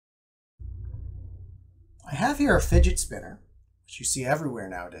I have here a fidget spinner, which you see everywhere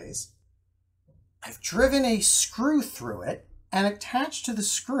nowadays. I've driven a screw through it, and attached to the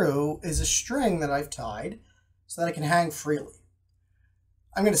screw is a string that I've tied so that it can hang freely.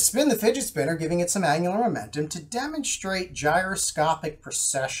 I'm going to spin the fidget spinner, giving it some angular momentum to demonstrate gyroscopic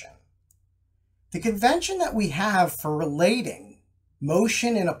precession. The convention that we have for relating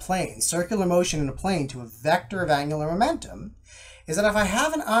motion in a plane, circular motion in a plane, to a vector of angular momentum is that if I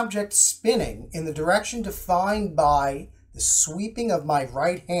have an object spinning in the direction defined by the sweeping of my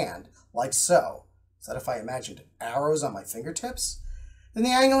right hand, like so that if I imagined arrows on my fingertips, then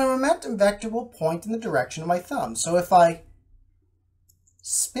the angular momentum vector will point in the direction of my thumb. So if I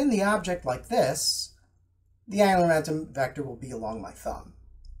spin the object like this, the angular momentum vector will be along my thumb.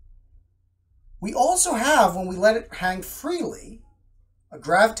 We also have, when we let it hang freely, a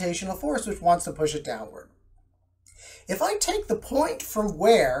gravitational force which wants to push it downward. If I take the point from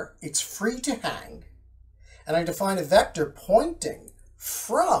where it's free to hang, and I define a vector pointing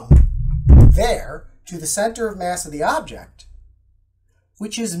from there to the center of mass of the object,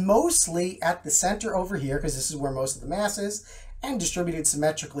 which is mostly at the center over here, because this is where most of the mass is, and distributed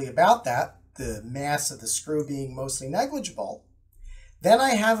symmetrically about that, the mass of the screw being mostly negligible, then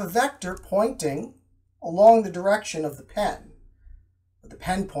I have a vector pointing along the direction of the pen, with the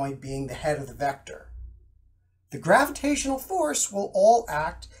pen point being the head of the vector. The gravitational force will all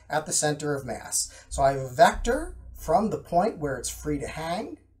act at the center of mass. So I have a vector from the point where it's free to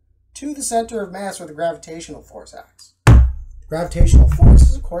hang to the center of mass where the gravitational force acts. The gravitational force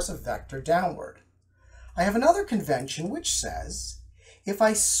is, of course, a vector downward. I have another convention which says if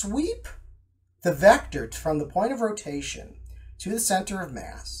I sweep the vector from the point of rotation to the center of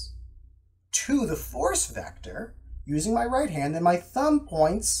mass to the force vector using my right hand, then my thumb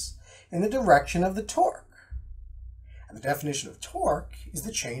points in the direction of the torque. And the definition of torque is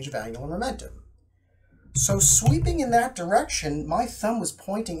the change of angular momentum. So sweeping in that direction, my thumb was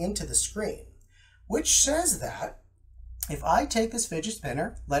pointing into the screen, which says that if I take this fidget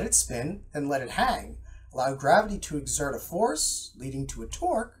spinner, let it spin, and let it hang, allow gravity to exert a force leading to a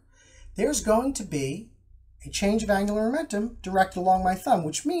torque, there's going to be a change of angular momentum directed along my thumb,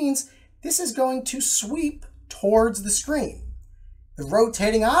 which means this is going to sweep towards the screen. The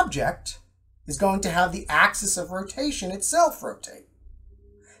rotating object is going to have the axis of rotation itself rotate.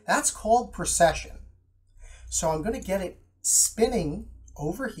 That's called precession. So I'm going to get it spinning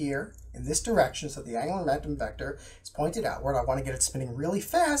over here in this direction so the angular momentum vector is pointed outward. I want to get it spinning really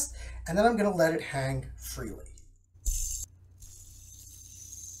fast, and then I'm going to let it hang freely.